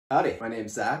Howdy, my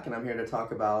name's Zach, and I'm here to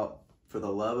talk about For the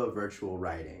Love of Virtual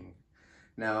Writing.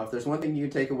 Now, if there's one thing you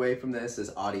can take away from this is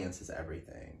audience is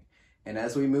everything. And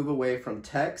as we move away from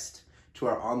text to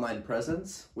our online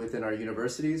presence within our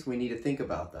universities, we need to think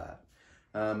about that.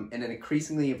 In an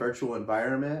increasingly virtual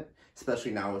environment,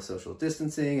 especially now with social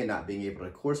distancing and not being able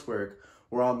to coursework,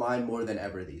 we're online more than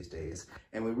ever these days.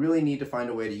 And we really need to find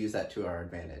a way to use that to our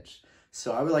advantage.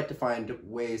 So I would like to find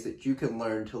ways that you can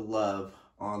learn to love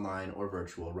online or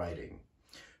virtual writing.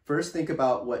 First, think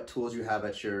about what tools you have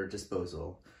at your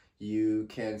disposal. You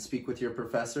can speak with your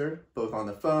professor, both on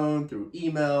the phone, through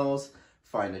emails,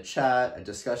 find a chat, a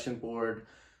discussion board.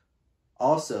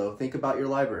 Also, think about your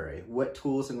library. What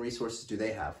tools and resources do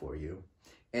they have for you?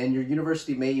 And your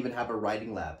university may even have a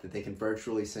writing lab that they can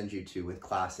virtually send you to with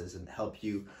classes and help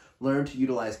you learn to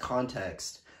utilize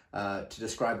context to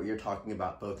describe what you're talking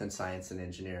about, both in science and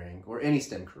engineering or any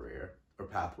STEM career or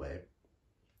pathway.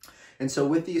 And so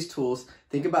with these tools,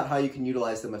 think about how you can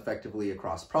utilize them effectively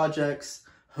across projects,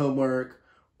 homework,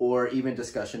 or even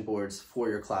discussion boards for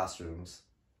your classrooms.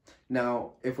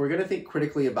 Now, if we're going to think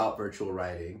critically about virtual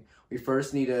writing, we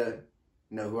first need to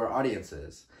know who our audience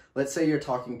is. Let's say you're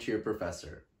talking to your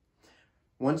professor.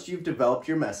 Once you've developed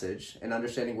your message and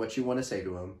understanding what you want to say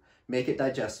to them, make it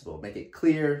digestible, make it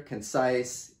clear,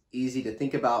 concise, easy to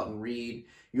think about and read.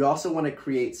 You also want to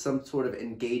create some sort of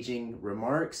engaging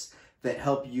remarks that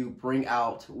help you bring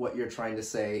out what you're trying to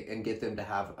say and get them to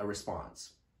have a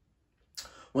response.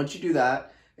 Once you do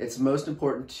that, it's most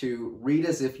important to read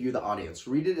as if you're the audience.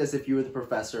 Read it as if you were the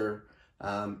professor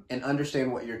and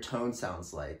understand what your tone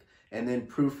sounds like. And then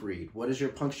proofread. What does your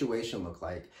punctuation look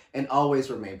like? And always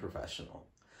remain professional.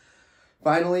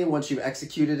 Finally, once you've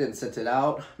executed and sent it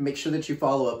out, make sure that you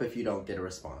follow up if you don't get a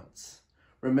response.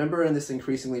 Remember, in this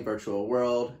increasingly virtual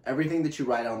world, everything that you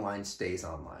write online stays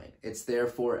online. It's there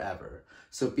forever.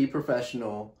 So be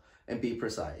professional and be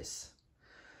precise.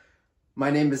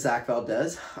 My name is Zack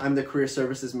Valdez. I'm the Career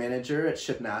Services Manager at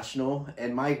SHPE National,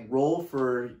 and my role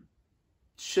for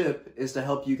SHPE is to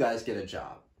help you guys get a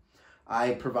job.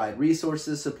 I provide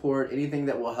resources, support, anything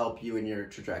that will help you in your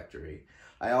trajectory.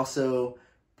 I also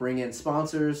bring in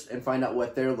sponsors and find out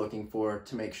what they're looking for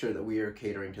to make sure that we are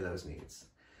catering to those needs.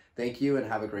 Thank you and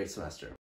have a great semester.